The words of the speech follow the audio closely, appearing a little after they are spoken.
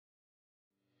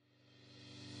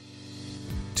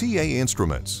TA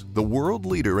Instruments, the world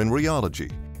leader in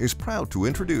rheology, is proud to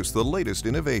introduce the latest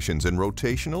innovations in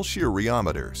rotational shear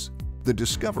rheometers, the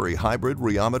Discovery Hybrid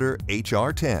Rheometer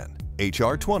HR10,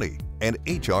 HR20, and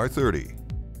HR30.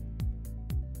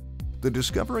 The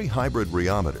Discovery Hybrid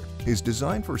Rheometer is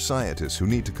designed for scientists who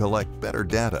need to collect better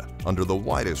data under the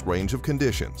widest range of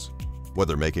conditions.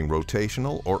 Whether making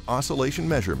rotational or oscillation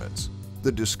measurements,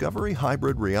 the Discovery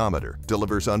Hybrid Rheometer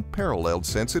delivers unparalleled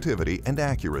sensitivity and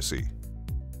accuracy.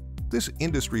 This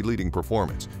industry-leading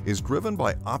performance is driven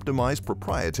by optimized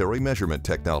proprietary measurement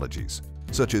technologies,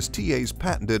 such as TA's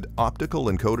patented optical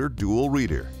encoder dual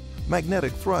reader,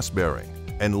 magnetic thrust bearing,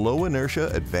 and low-inertia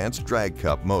advanced drag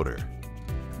cup motor.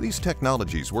 These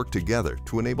technologies work together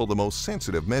to enable the most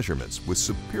sensitive measurements with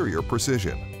superior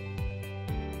precision.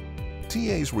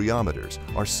 TA's rheometers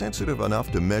are sensitive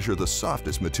enough to measure the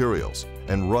softest materials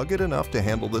and rugged enough to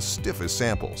handle the stiffest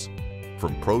samples,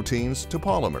 from proteins to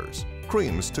polymers,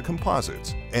 creams to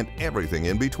composites, and everything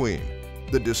in between.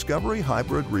 The Discovery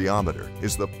Hybrid Rheometer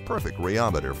is the perfect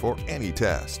rheometer for any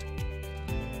test.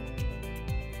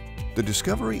 The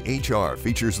Discovery HR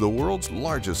features the world's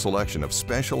largest selection of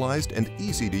specialized and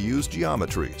easy-to-use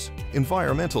geometries,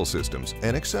 environmental systems,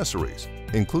 and accessories,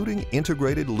 including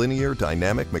integrated linear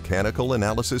dynamic mechanical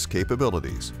analysis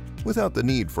capabilities, without the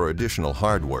need for additional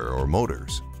hardware or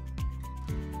motors.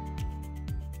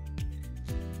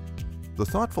 The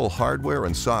thoughtful hardware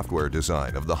and software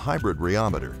design of the hybrid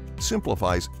rheometer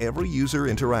simplifies every user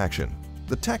interaction.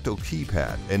 The tactile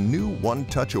keypad and new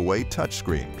one-touch-away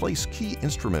touchscreen place key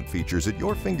instrument features at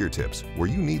your fingertips where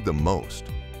you need them most.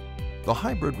 The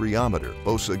hybrid rheometer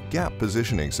boasts a gap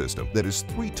positioning system that is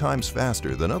 3 times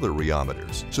faster than other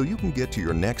rheometers, so you can get to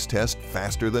your next test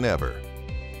faster than ever.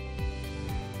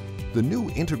 The new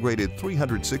integrated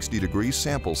 360-degree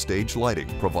sample stage lighting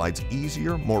provides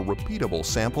easier, more repeatable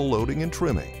sample loading and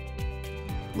trimming,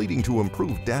 leading to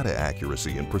improved data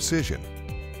accuracy and precision.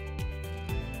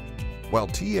 While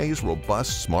TA's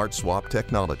robust SmartSwap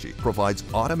technology provides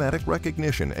automatic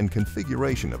recognition and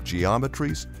configuration of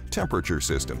geometries, temperature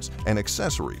systems, and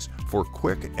accessories for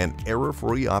quick and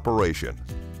error-free operation.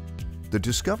 The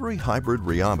Discovery Hybrid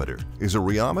Rheometer is a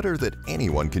rheometer that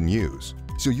anyone can use,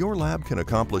 so your lab can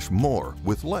accomplish more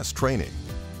with less training.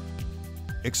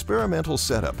 Experimental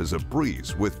setup is a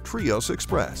breeze with Trios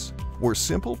Express, where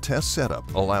simple test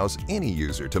setup allows any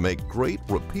user to make great,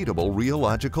 repeatable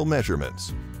rheological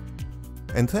measurements.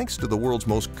 And thanks to the world's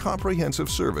most comprehensive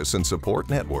service and support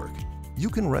network, you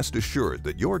can rest assured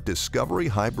that your Discovery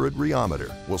Hybrid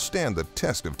Rheometer will stand the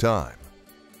test of time.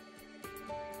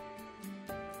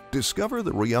 Discover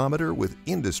the rheometer with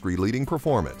industry-leading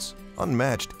performance,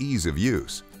 unmatched ease of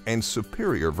use, and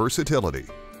superior versatility.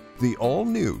 The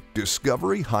all-new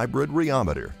Discovery Hybrid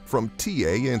Rheometer from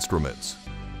TA Instruments.